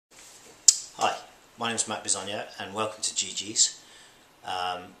My name is Matt Bisogno and welcome to Geegeez.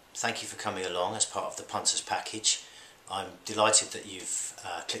 Thank you for coming along as part of the Punters Package. I'm delighted that you've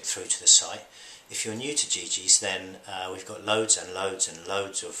clicked through to the site. If you're new to Geegeez, then we've got loads and loads and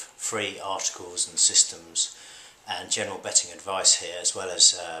loads of free articles and systems and general betting advice here, as well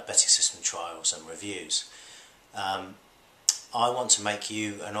as betting system trials and reviews. I want to make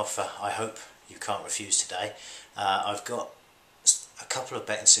you an offer I hope you can't refuse today. I've got a couple of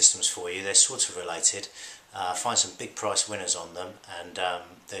betting systems for you. They're sort of related. Find some big price winners on them, and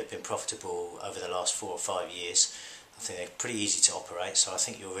they've been profitable over the last 4 or 5 years. I think they're pretty easy to operate, so I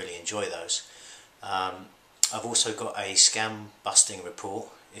think you'll really enjoy those. I've also got a scam busting report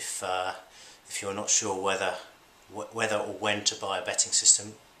if you're not sure whether or when to buy a betting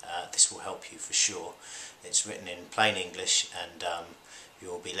system. This will help you for sure. It's written in plain English, and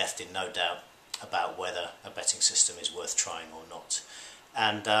you'll be left in no doubt about whether a betting system is worth trying or not.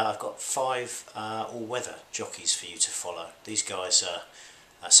 And I've got 5 all-weather jockeys for you to follow. These guys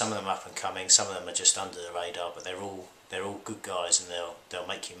are some of them up and coming, some of them are just under the radar, but they're all good guys, and they'll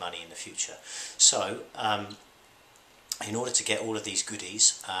make you money in the future. So in order to get all of these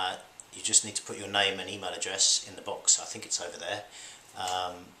goodies, you just need to put your name and email address in the box. I think it's over there.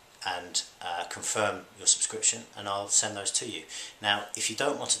 And confirm your subscription, and I'll send those to you. Now, if you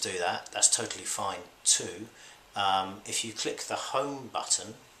don't want to do that, that's totally fine too. If you click the home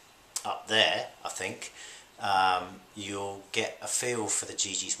button up there, I think, you'll get a feel for the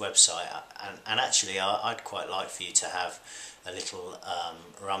Geegeez website, and actually I'd quite like for you to have a little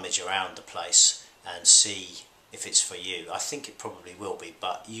rummage around the place and see if it's for you. I think it probably will be,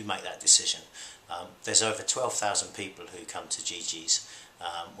 but you make that decision. There's over 12,000 people who come to Geegeez.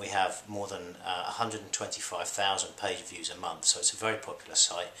 We have more than 125,000 page views a month, so it's a very popular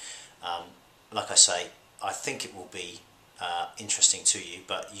site. Like I say, I think it will be interesting to you,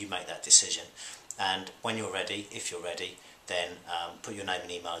 but you make that decision. And when you're ready, if you're ready, then put your name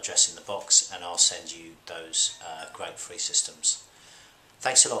and email address in the box, and I'll send you those great free systems.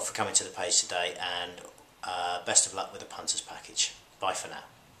 Thanks a lot for coming to the page today, and best of luck with the Punters Package. Bye for now.